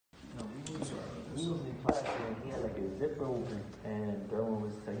he was in class and he had like his zipper open, and Derwin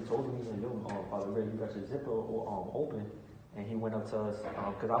was, he told him, he's like, yo, Father Ray, you got your zipper open. And he went up to us,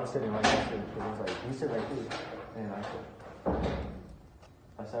 because I was sitting right next to him, because he was like, you sit right here. And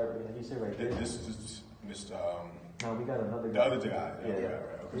I said, you sit right there. This is Mr. No, we got another guy. The other guy.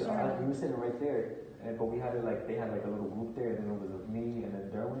 Yeah. He was sitting right there, but we had it like, they had like a little group there, and then it was me and then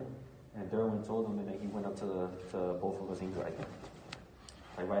Derwin. And Derwin told him, and then he went up to both of us, and he was like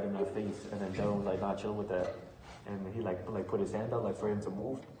right in my face. And then Derwin was like, not chill with that. And he like put his hand out like for him to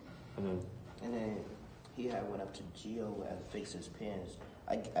move. And then he had went up to Gio and fixed his pants.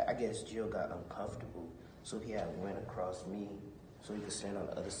 I guess Gio got uncomfortable, so he had went across me so he could stand on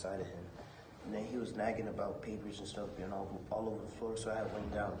the other side of him. And then he was nagging about papers and stuff being all over the floor, so I had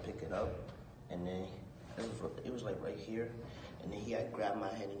went down and pick it up. And then it was like right here. And then he had grabbed my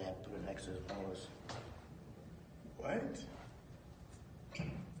hand and had put it next to his nose. What?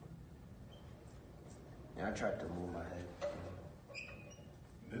 And I tried to move my head.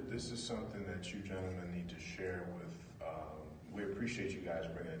 This is something that you gentlemen need to share with, we appreciate you guys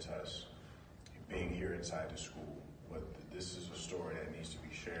bringing it to us, being here inside the school, but this is a story that needs to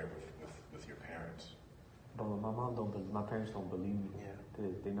be shared with your parents. But my parents don't believe me. Yeah.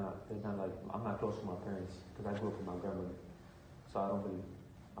 They're not like, I'm not close to my parents, because I grew up with my grandmother. So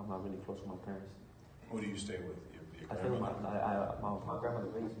I'm not really close to my parents. Who do you stay with? Your I stay with my grandmother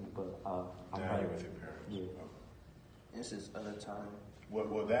raised me, but I'm now you're with your parents. Yeah. Okay. This is other time.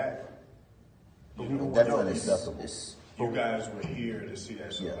 Well, that, that's unacceptable. You guys were here to see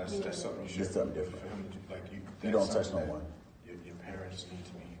that, so that's something you should do. Something different. You don't touch no one. Your parents need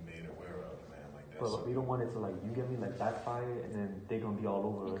to be made aware of, man. Like that. But we don't want it to, like, you get me, like, backfire, and then they're gonna be all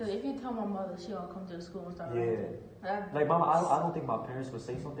over us. Because if you tell my mother, she don't come to the school and start Like, Mama, I don't think my parents would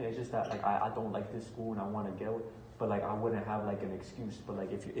say something. It's just that, like, I don't like this school and I want to go. But, like, I wouldn't have, like, an excuse. But,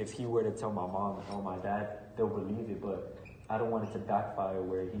 like, if he were to tell my mom or my dad, they'll believe it. But I don't want it to backfire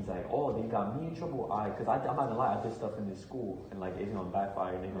where he's like, oh, they got me in trouble. Because I'm not gonna lie, I did stuff in this school, and like it's gonna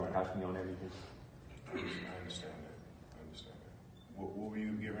backfire, and they're gonna catch me on everything. I understand that. What were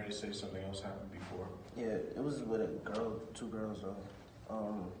you getting ready to say? Something else happened before? Yeah, it was with a girl, 2 girls though.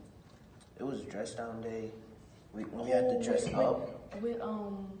 It was dress down day. We had to dress up. With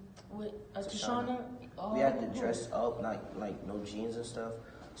Tashana. We had to dress up, like no jeans and stuff.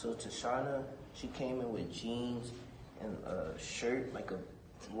 So Tashana, she came in with jeans and a shirt, like a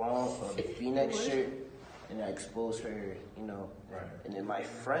long V-neck shirt, and I exposed her, Right. And then my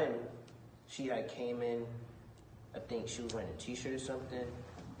friend, she had came in, I think she was wearing a t-shirt or something,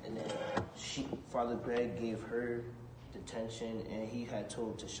 and then Father Greg gave her detention, and he had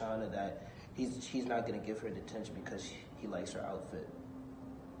told Tashana that he's not gonna give her detention because he likes her outfit.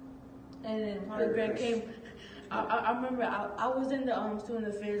 And then Father Greg came. I remember I was in the student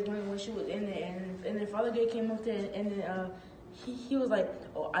affairs when she was in there, and then Father Gay came up there, and then he was like,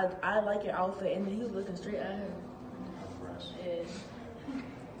 "Oh, I like your outfit," and then he was looking straight at her. Yeah.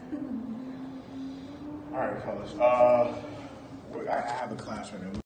 All right, fellas. I have a class right now.